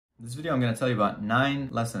This video I'm going to tell you about 9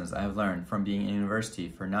 lessons I have learned from being in university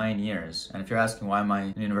for 9 years. And if you're asking why am I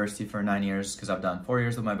in university for 9 years, because I've done 4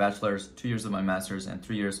 years of my bachelor's, 2 years of my master's, and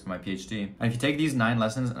 3 years for my PhD. And if you take these 9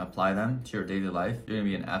 lessons and apply them to your daily life, you're going to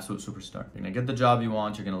be an absolute superstar. You're going to get the job you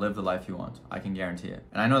want, you're going to live the life you want. I can guarantee it.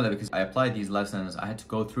 And I know that because I applied these lessons, I had to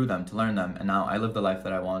go through them to learn them, and now I live the life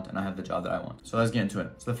that I want and I have the job that I want. So let's get into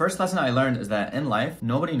it. So the first lesson I learned is that in life,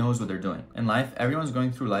 nobody knows what they're doing. In life, everyone's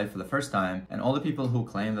going through life for the first time, and all the people who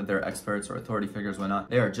claim that they're experts or authority figures, whatnot,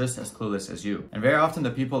 they are just as clueless as you. And very often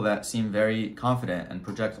the people that seem very confident and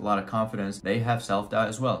project a lot of confidence, they have self-doubt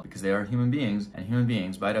as well, because they are human beings, and human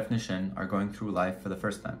beings by definition are going through life for the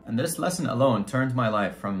first time. And this lesson alone turned my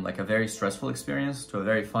life from like a very stressful experience to a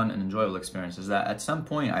very fun and enjoyable experience. Is that at some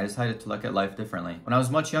point I decided to look at life differently. When I was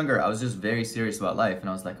much younger, I was just very serious about life, and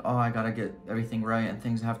I was like, oh, I gotta get everything right and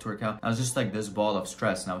things have to work out. I was just like this ball of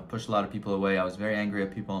stress, and I would push a lot of people away. I was very angry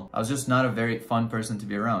at people. I was just not a very fun person to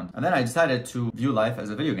be around. And then I decided to view life as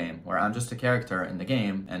a video game where I'm just a character in the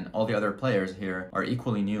game, and all the other players here are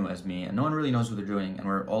equally new as me, and no one really knows what they're doing, and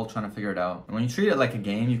we're all trying to figure it out. And when you treat it like a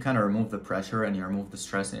game, you kind of remove the pressure and you remove the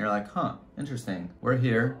stress, and you're like, huh, interesting. We're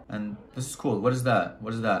here, and this is cool. What is that?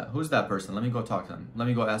 What is that? Who's that person? Let me go talk to them. Let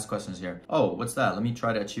me go ask questions here. Oh, what's that? Let me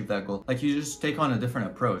try to achieve that goal. Like, you just take on a different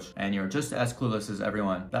approach, and you're just as clueless as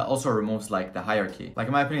everyone. That also removes like the hierarchy. Like,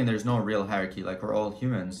 in my opinion, there's no real hierarchy. Like, we're all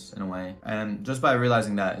humans in a way, and just by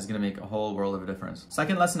realizing that is going to make a whole world of a difference.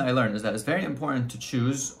 Second lesson I learned is that it's very important to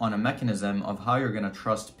choose on a mechanism of how you're going to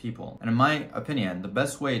trust people. And in my opinion, the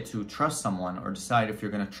best way to trust someone or decide if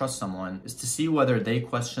you're going to trust someone is to see whether they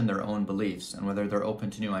question their own beliefs and whether they're open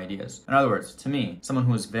to new ideas. In other words, to me, someone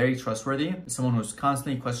who is very trustworthy is someone who's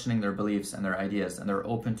constantly questioning their beliefs and their ideas, and they're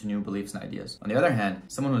open to new beliefs and ideas. On the other hand,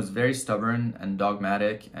 someone who is very stubborn and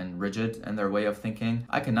dogmatic and rigid in their way of thinking,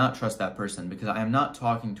 I cannot trust that person, because I am not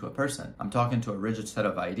talking to a person. I'm talking to a rigid set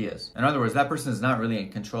of ideas. In other words, that person is not really in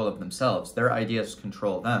control of themselves. Their ideas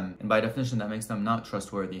control them, and by definition that makes them not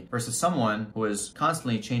trustworthy. Versus someone who is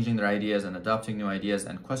constantly changing their ideas and adopting new ideas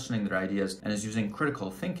and questioning their ideas and is using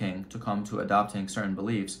critical thinking to come to adopting certain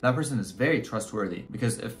beliefs, that person is very trustworthy.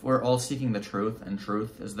 Because if we're all seeking the truth and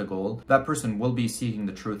truth is the goal, that person will be seeking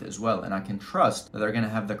the truth as well, and I can trust that they're going to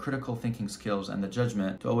have the critical thinking skills and the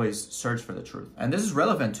judgment to always search for the truth. And this is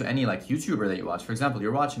relevant to any like YouTuber that you watch. For example,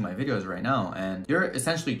 you're watching my videos right now, and you're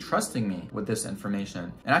essentially trusting me with this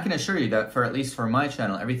information. And I can assure you that for at least for my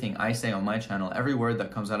channel, everything I say on my channel, every word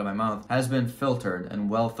that comes out of my mouth has been filtered and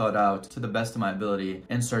well thought out to the best of my ability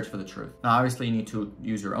in search for the truth. Now, obviously, you need to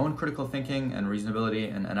use your own critical thinking and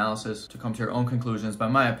reasonability and analysis to come to your own conclusions, but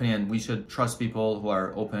in my opinion, we should trust people who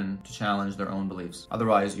are open to challenge their own beliefs.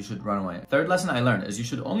 Otherwise, you should run away. Third lesson I learned is you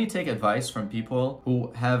should only take advice from people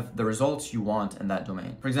who have the results you want in that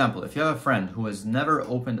domain. For example, if you have a friend who has never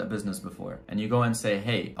opened a business before, and you go and say,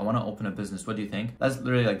 hey, I want to open a business, what do you think? That's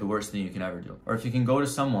literally like the worst thing you can ever do. Or if you can go to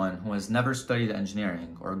someone who has never studied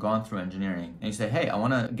engineering or gone through engineering, and you say, hey, I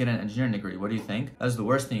want to get an engineering degree, what do you think? That's the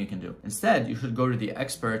worst thing you can do. Instead, you should go to the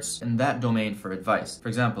experts in that domain for advice. For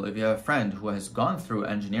example, if you have a friend who has gone through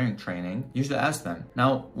engineering training, you should ask them.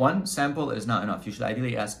 Now, one sample is not enough. You should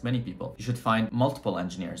ideally ask many people. You should find multiple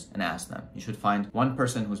engineers and ask them. You should find one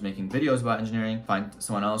person who's making videos about engineering, find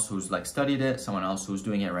someone else who's like studied it, someone else who's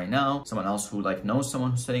doing it right now, someone else who like knows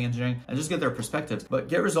someone who's studying engineering, and just get their perspectives, but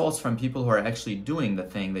get results from people who are actually doing the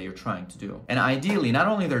thing that you're trying to do. And ideally, not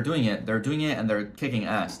only they're doing it and they're kicking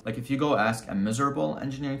ass. Like, if you go ask a miserable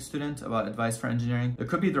engineering student about advice for engineering, it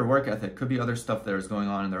could be their work ethic, could be other stuff that is going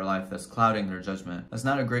on in their life that's clouding their judgment. That's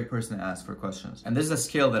not a great person to ask for questions. And this is a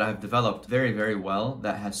skill that I've developed very, very well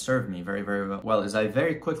that has served me very, very well, is I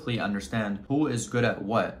very quickly understand who is good at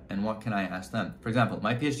what and what can I ask them. For example,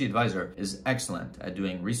 my PhD advisor is excellent at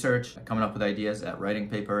doing research, at coming up with ideas, at writing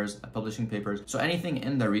papers, at publishing papers. So anything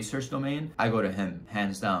in the research domain, I go to him,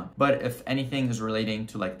 hands down. But if anything is relating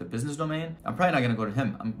to like the business domain, I'm probably not going to go to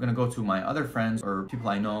him. I'm going to go to my other friends or people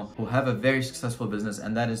I know who have a very successful business,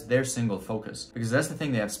 and that is their single focus, because that's the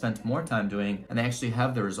thing they have spent more time doing, and they actually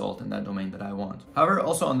have the result in that domain that I want. However,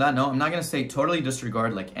 also on that note, I'm not going to say totally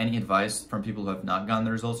disregard like any advice from people who have not gotten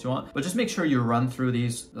the results you want, but just make sure you run through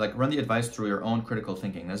these, like run the advice through your own critical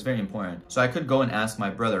thinking. That's very important. So I could go and ask my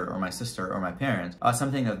brother or my sister or my parents about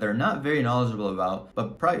something that they're not very knowledgeable about,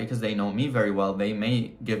 but probably because they know me very well, they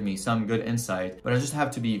may give me some good insight, but I just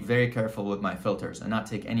have to be very careful with my filters and not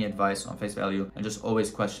take any advice on face value, and just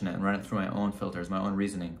always question it and run it through my own filters, my own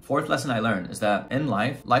reasoning. Fourth lesson I learned is that in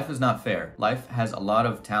life is not fair. Life has a lot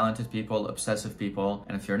of talented people, obsessive people,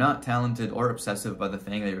 and if you're not talented or obsessive by the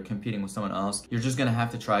thing that you're competing with someone else, you're just gonna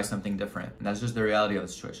have to try something different. And that's just the reality of the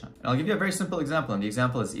situation. And I'll give you a very simple example, and the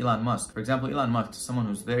example is Elon Musk. For example, Elon Musk is someone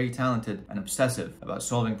who's very talented and obsessive obsessive about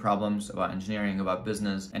solving problems, about engineering, about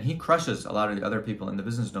business, and he crushes a lot of the other people in the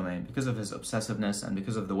business domain because of his obsessiveness and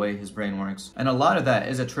because of the way his brain works. And a lot of that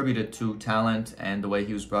is attributed to talent and the way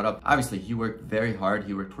he was brought up. Obviously, he worked very hard.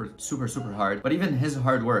 He worked super, super hard. But even his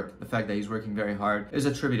hard work, the fact that he's working very hard, is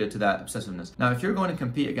attributed to that obsessiveness. Now, if you're going to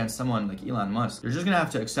compete against someone like Elon Musk, you're just going to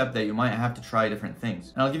have to accept that you might have to try different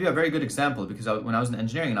things. And I'll give you a very good example because when I was in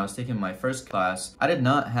engineering and I was taking my first class, I did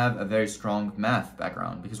not have a very strong math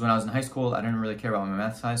background because when I was in high school, I didn't really care about my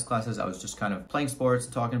math science classes. I was just kind of playing sports,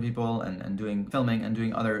 talking to people, and doing filming and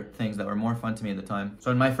doing other things that were more fun to me at the time.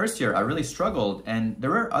 So in my first year, I really struggled, and there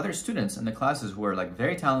were other students in the classes who were like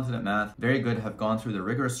very talented at math, very good, have gone through the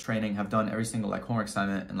rigorous training, have done every single like homework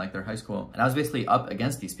assignment in like their high school. And I was basically up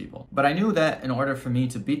against these people. But I knew that in order for me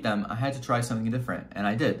to beat them, I had to try something different. And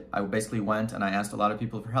I did. I basically went and I asked a lot of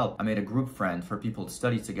people for help. I made a group friend for people to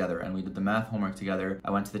study together, and we did the math homework together.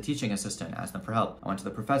 I went to the teaching assistant, asked them for help. I went to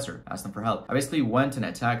the professor, asked them for help. I basically went and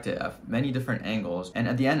attacked it at many different angles. And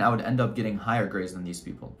at the end, I would end up getting higher grades than these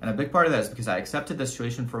people. And a big part of that is because I accepted the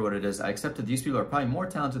situation for what it is. I accepted these people are probably more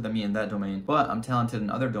talented than me in that domain, but I'm talented in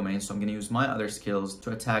other domains, so I'm going to use my other skills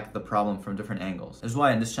to attack the problem from different angles. This is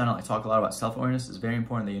why in this channel I talk a lot about self-awareness. It's very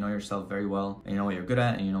important that you know yourself very well, and you know what you're good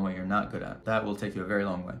at, and you know what you're not good at. That will take you a very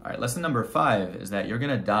long way. All right, lesson number 5 is that you're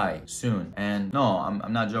going to die soon. And no,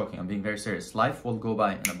 I'm not joking. I'm being very serious. Life will go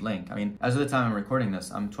by in a blink. I mean, as of the time I'm recording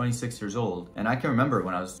this, I'm 26 years old, and I can remember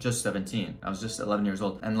when I was just 17. I was just 11 years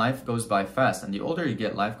old, and life goes by fast. And the older you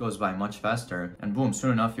get, life goes by much faster, and boom,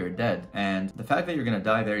 soon enough you're dead. And the fact that you're going to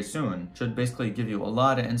die very soon should basically give you a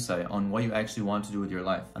lot of insight on what you actually want to do with your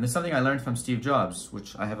life. And this is something I learned from Steve Jobs,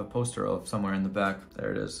 which I have a poster of somewhere in the back.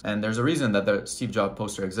 There it is. And there's a reason that the Steve Jobs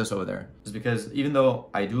poster exists over there. It's because even though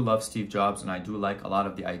I do love Steve Jobs and I do like a lot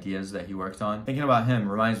of the ideas that he worked on, thinking about him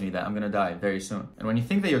reminds me that I'm going to die very soon. And when you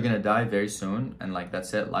think that you're going to die very soon and like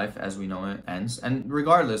that's it, life as we know it ends, and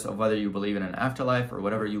regardless of whether you believe in an afterlife or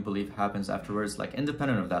whatever you believe happens afterwards, like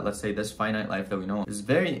independent of that, let's say this finite life that we know, is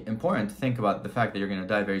very important to think about the fact that you're going to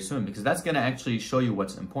die very soon, because that's going to actually show you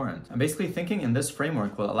what's important. And basically thinking in this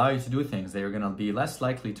framework will allow you to do things that you're going to be less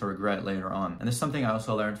likely to regret later on. And this is something I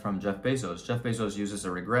also learned from Jeff Bezos. Jeff Bezos uses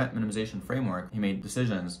a regret minimization framework. He made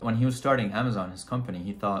decisions. When he was starting Amazon, his company,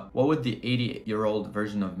 he thought, what would the 80-year-old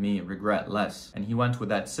version of me regret less? And he went with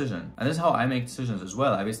that decision. And this is how I make decisions as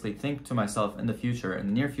well. I basically think to myself in the future, in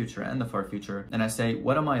the near future and the far future, and I say,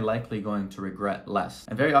 what am I likely going to regret less?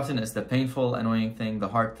 And very often it's the painful, annoying thing, the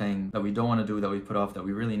hard thing that we don't want to do, that we put off, that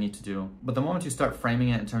we really need to do. But the moment you start framing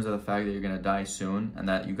it in terms of the fact that you're going to die soon and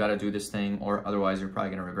that you got to do this thing or otherwise you're probably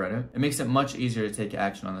going to regret it, it makes it much easier to take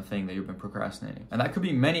action on the thing that you've been procrastinating. And that could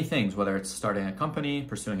be many things, whether it's starting a company,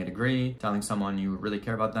 pursuing a degree, telling someone you really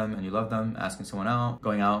care about them and you love them, asking someone out,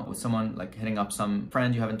 going out with someone, like hitting up some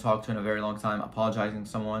friend you haven't talked to in a very long time, apologizing to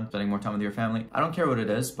someone, spending more time with your family. I don't care what it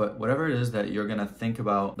is, but whatever it is that you're going to think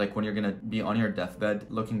about, like when you're going to be on your deathbed,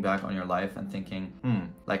 looking back on your life and thinking,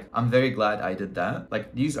 like, I'm very glad I did that.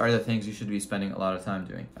 Like, these are the things you should be spending a lot of time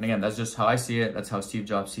doing. And again, that's just how I see it. That's how Steve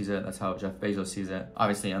Jobs sees it. That's how Jeff Bezos sees it.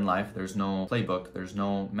 Obviously, in life, there's no playbook, there's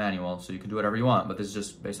no manual, so you can do whatever you want, but this is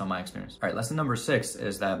just based on my experience. All right, lesson number 6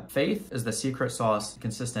 is that faith is the secret sauce to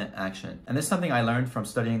consistent action. And this is something I learned from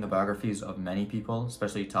studying the biographies of many people,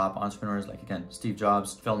 especially top entrepreneurs, like again, Steve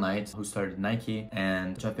Jobs, Phil Knight, who started Nike,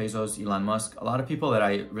 and Jeff Bezos, Elon Musk. A lot of people that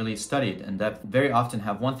I really studied in depth very often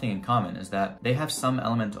have one thing in common, is that they have some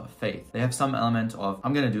element of faith. They have some element of,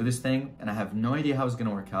 I'm gonna do this thing and I have no idea how it's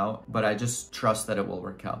gonna work out, but I just trust that it will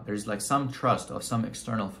work out. There's like some trust of some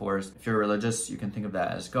external force. If you're religious, you can think of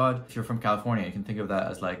that as God. If you're from California, you can think of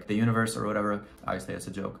that as like the universe or whatever. Obviously, it's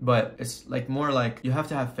a joke, but it's like more like you have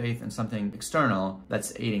to have faith in something external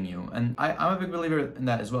that's aiding you. And I'm a big believer in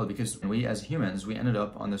that as well, because we as humans, we ended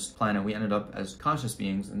up on this planet, we ended up as conscious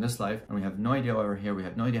beings in this life, and we have no idea why we're here. We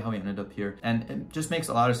have no idea how we ended up here. And it just makes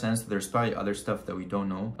a lot of sense that there's probably other stuff that we don't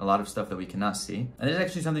know, a lot of stuff that we cannot see. And it's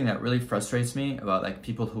actually something that really frustrates me about like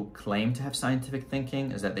people who claim to have scientific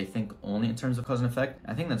thinking, is that they think only in terms of cause and effect.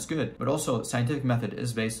 I think that's good, but also scientific method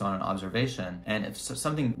is based on an observation. And if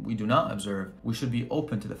something we do not observe, we should be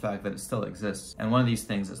open to the fact that it still exists. And one of these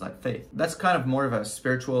things is like faith. That's kind of more of a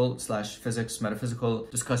spiritual / physics, metaphysical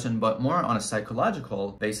discussion, but more on a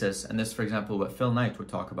psychological basis. And this, for example, what Phil Knight would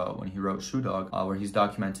talk about when he wrote Shoe Dog, where he's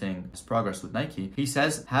documenting his progress with Nike. He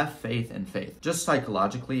says, have faith in faith. Just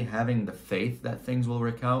psychologically, having the faith that things will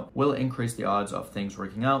work out will increase the odds of things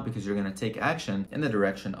working out, because you're going to take action in the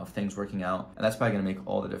direction of things working out. And that's probably going to make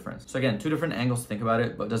all the difference. So again, 2 different angles to think about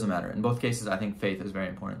it, but it doesn't matter. In both cases, I think faith is very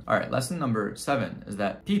important. All right, lesson number 7 is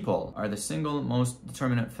that people are the single most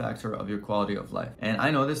determinant factor of your quality of life. And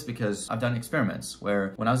I know this because I've done experiments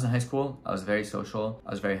where when I was in high school, I was very social,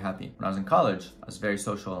 I was very happy. When I was in college, I was very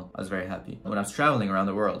social, I was very happy. When I was traveling around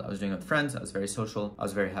the world, I was doing it with friends, I was very social, I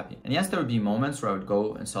was very happy. And yes, there would be moments where I would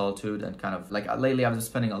go in solitude and kind of like lately I've been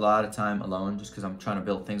spending a lot of time alone just because I'm trying to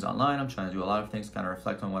build things online. I'm trying to do a lot of things, kind of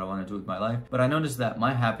reflect on what I want to do with my life. But I noticed that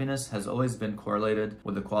my happiness has always been correlated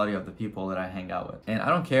with the quality of the people that I hang out with. And I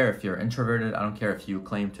don't care if you're introverted, I don't care if you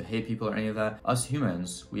claim to hate people or any of that. Us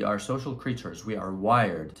humans, we are social creatures. We are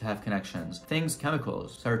wired to have connections. Things,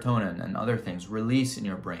 chemicals, serotonin and other things release in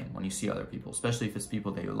your brain when you see other people, especially if it's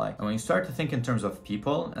people that you like. And when you start to think in terms of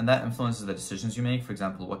people, and that influences the decisions you make, for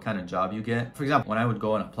example, what kind of job you get. For example, when I would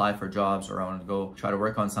go and apply for jobs or I want to go try to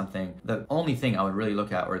work on something, the only thing I would really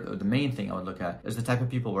look at, or the main thing I would look at, is the type of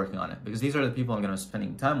people working on it. Because these are the people I'm going to be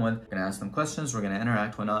spending time with. I'm going to ask them questions, we're going to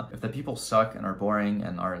interact, whatnot. If the people suck and are boring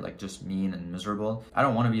and are like just mean and miserable, I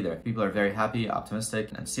don't want to be there. If people are very happy,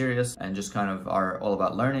 optimistic, and serious, and just kind of are all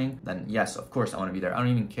about learning, then yes, of course I want to be there. I don't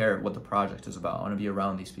even care what the project is about. I want to be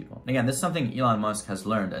around these people. And again, this is something Elon Musk has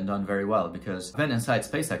learned and done very well, because I've been inside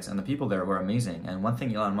SpaceX and the people there were amazing. And one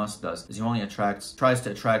thing Elon Musk does is he only tries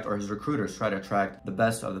to attract, or his recruiters try to attract the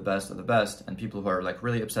best of the best of the best, and people who are like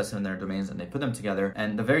really obsessive in their domains, and they put them together.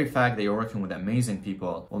 And the very fact that you're working with amazing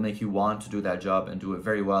people will make you want to do that job and do it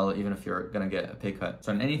very well, even if you're gonna get a pay cut.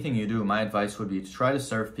 So in anything you do, my advice would be to try to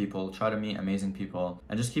serve people, try to meet amazing people,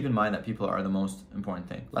 and just keep in mind that people are the most important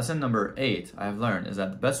thing. Lesson number 8 I have learned is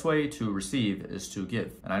that the best way to receive is to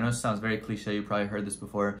give. And I know it sounds very cliche, you probably heard this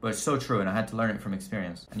before, but it's so true, and I had to learn it from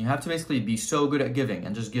experience. And you have to basically be so good at giving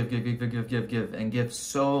and just give and give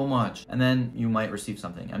so much, and then you might receive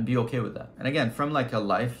something, and be okay with that. And again, from like a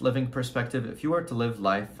life living perspective, if you were to live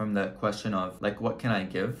life from the question of like, what can I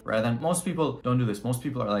give, rather than, most people don't do this. Most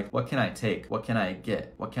people are like, what can I take? What can I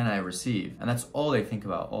get? What can I receive? And that's all they think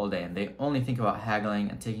about all day, and they only think about haggling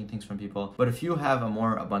and taking things from people. But if you have a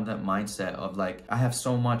more abundant mindset of like, I have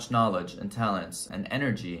so much knowledge and talents and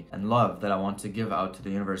energy and love that I want to give out to the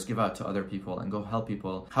universe, give out to other people, and go help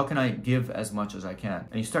people, how can I give as much as I can?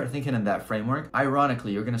 And you start thinking in that framework,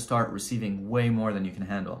 ironically, you're going to start receiving way more than you can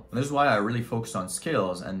handle. And this is why I really focus on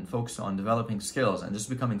skills and focus on developing skills and just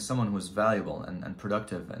becoming someone who is valuable and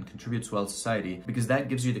productive and contributes well to society, because that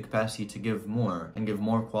gives you the capacity to give more and give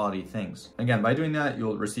more quality things. Again, by doing that,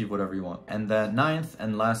 you'll receive whatever you want. And the 9th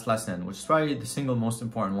and last lesson, which is probably the single most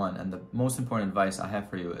important one and the most important advice I have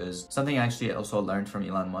for you, is something I actually also learned from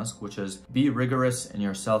Elon Musk, which is be rigorous in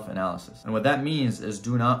your self-analysis. And what that means is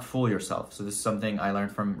do not fool yourself. So this is something I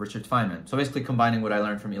learned from Richard Feynman. So basically combining what I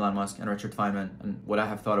learned from Elon Musk and Richard Feynman and what I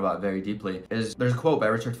have thought about very deeply is, there's a quote by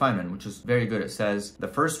Richard Feynman, which is very good. It says, the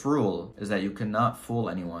first rule is that you cannot fool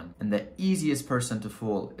anyone, and the easiest person to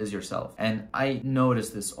fool is yourself. And I notice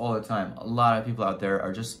this all the time. A lot of people out there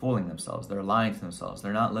are just fooling themselves. They're lying to themselves.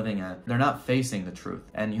 They're not facing the truth.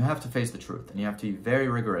 And you have to face the truth, and you have to be very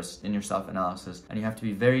rigorous in your self-analysis, and you have to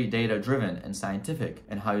be very data-driven and scientific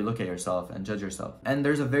in how you look at yourself and judge yourself. And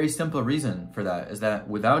there's a very simple reason for that, is that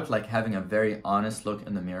without like having a very honest look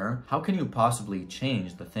in the mirror, how can you possibly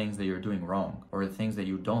change the things that you're doing wrong or the things that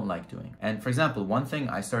you don't like doing? And for example, one thing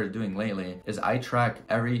I started doing lately is I track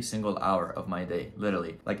every single hour of my day,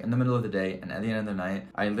 literally. Like in the middle of the day and at the end of the night,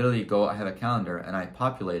 I literally go, I have a calendar and I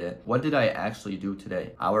populate it. What did I actually do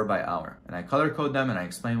today, hour by hour? And I color code them and I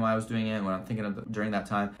explain why I was doing it, what I'm thinking of during that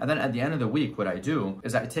time. And then at the end of the week, what I do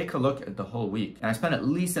is I take a look at the whole week, and I spend at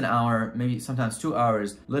least an hour, maybe sometimes 2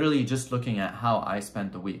 hours, literally just looking at how I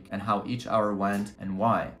spent the week and how each hour went and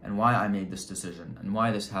why I made this decision and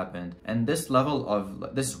why this happened. And this level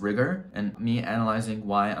of this rigor and me analyzing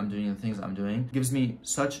why I'm doing the things I'm doing gives me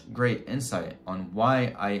such great insight on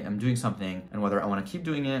why I am doing something and whether I want to keep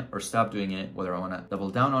doing it or stop doing it, whether I want to double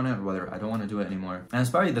down on it or whether I don't want to do it anymore. And it's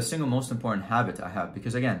probably the single most important habit I have,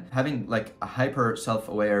 because again, having like a hyper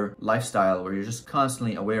self-aware lifestyle where you're just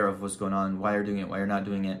constantly aware of what's going on, why you're doing it, why you're not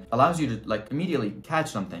doing it, allows you to like immediately catch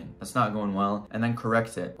something that's not going well and then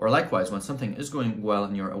correct it. Or likewise, when something is going well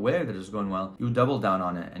and you're aware that it's going well, you double down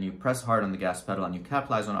on it and you press hard on the gas pedal and you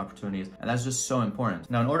capitalize on opportunities, and that's just so important.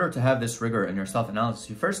 Now, in order to have this rigor in your self-analysis,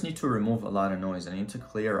 you first need to remove a lot of noise and you need to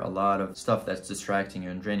clear a lot of stuff that's distracting you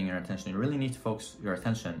and draining your attention. You really need to focus your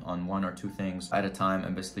attention on 1 or 2 things at a time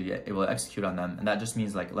and basically be able to execute on them, and that just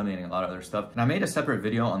means like eliminating a lot of other stuff. And I made a separate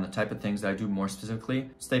video on the type of things that I do more specifically.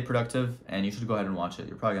 Stay productive, and you should go ahead and watch it.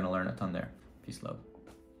 You're probably going to learn a ton there. Peace, love.